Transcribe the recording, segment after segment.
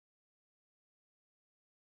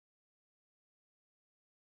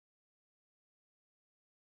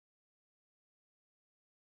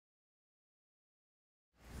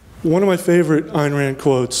One of my favorite Ayn Rand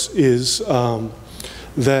quotes is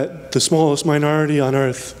that the smallest minority on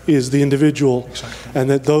earth is the individual, exactly. And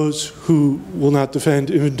that those who will not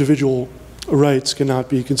defend individual rights cannot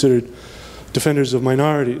be considered defenders of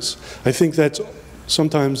minorities. I think that's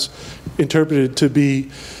sometimes interpreted to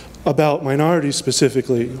be about minorities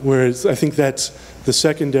specifically, whereas I think that's the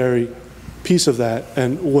secondary piece of that,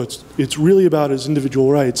 and what it's really about is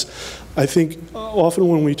individual rights. I think often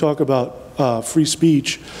when we talk about free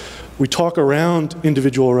speech, we talk around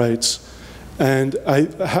individual rights, and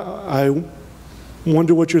I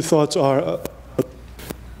wonder what your thoughts are of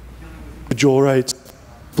individual rights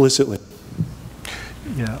explicitly.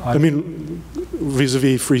 Yeah, I mean,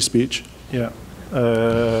 vis-à-vis free speech. Yeah.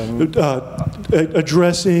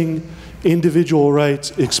 Addressing individual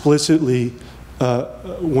rights explicitly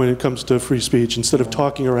when it comes to free speech instead of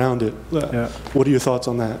talking around it. Yeah. What are your thoughts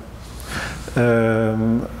on that?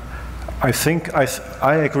 I think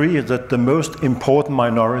I agree that the most important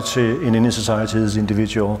minority in any society is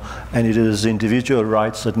individual, and it is individual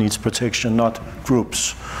rights that needs protection, not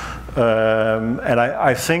groups. And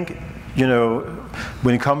I think, you know,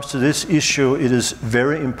 when it comes to this issue, it is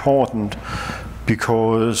very important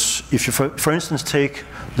because if you, for instance, take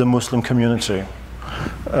the Muslim community,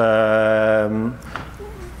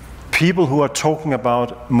 people who are talking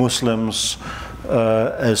about Muslims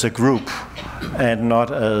as a group and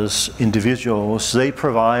not as individuals, they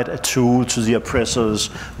provide a tool to the oppressors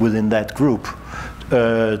within that group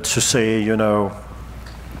to say, you know,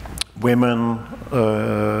 women,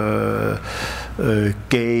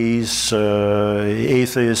 gays,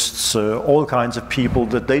 atheists, all kinds of people,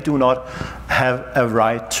 that they do not have a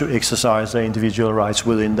right to exercise their individual rights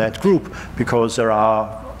within that group because there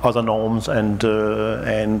are other norms and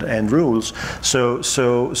rules. So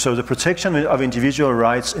the protection of individual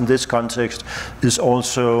rights in this context is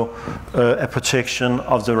also a protection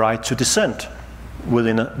of the right to dissent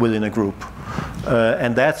within a group.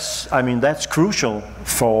 And that's, I mean, that's crucial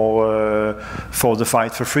for the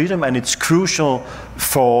fight for freedom, and it's crucial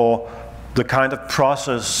for the kind of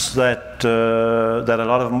process that that a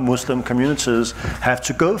lot of Muslim communities have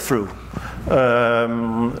to go through.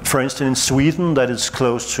 For instance, in Sweden, that is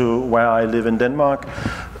close to where I live in Denmark,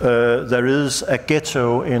 there is a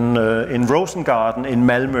ghetto in Rosengarten in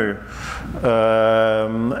Malmö,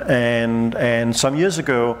 and some years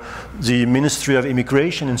ago, the Ministry of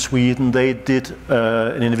Immigration in Sweden, they did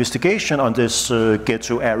an investigation on this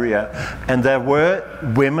ghetto area, and there were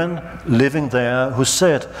women living there who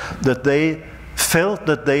said that they felt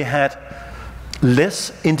that they had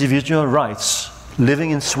less individual rights living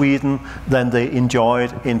in Sweden than they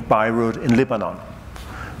enjoyed in Beirut in Lebanon,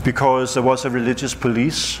 because there was a religious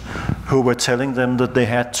police who were telling them that they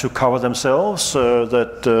had to cover themselves,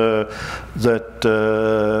 that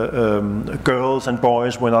girls and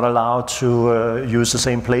boys were not allowed to use the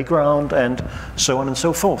same playground, and so on and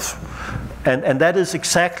so forth. And that is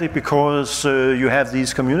exactly because you have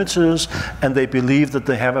these communities and they believe that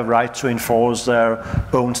they have a right to enforce their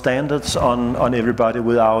own standards on everybody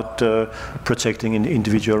without protecting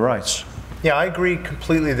individual rights. Yeah, I agree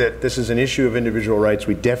completely that this is an issue of individual rights.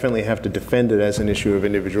 We definitely have to defend it as an issue of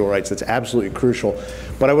individual rights. That's absolutely crucial.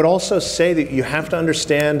 But I would also say that you have to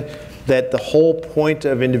understand that the whole point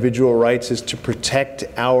of individual rights is to protect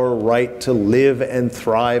our right to live and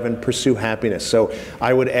thrive and pursue happiness. So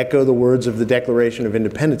I would echo the words of the Declaration of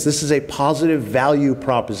Independence. This is a positive value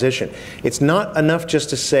proposition. It's not enough just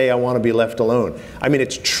to say, I want to be left alone. I mean,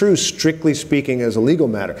 it's true, strictly speaking, as a legal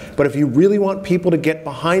matter. But if you really want people to get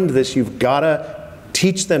behind this, you've got to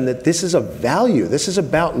teach them that this is a value. This is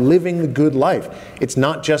about living the good life. It's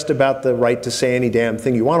not just about the right to say any damn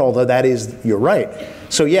thing you want, although that is your right.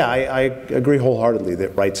 So yeah, I agree wholeheartedly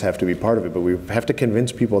that rights have to be part of it, but we have to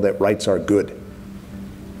convince people that rights are good.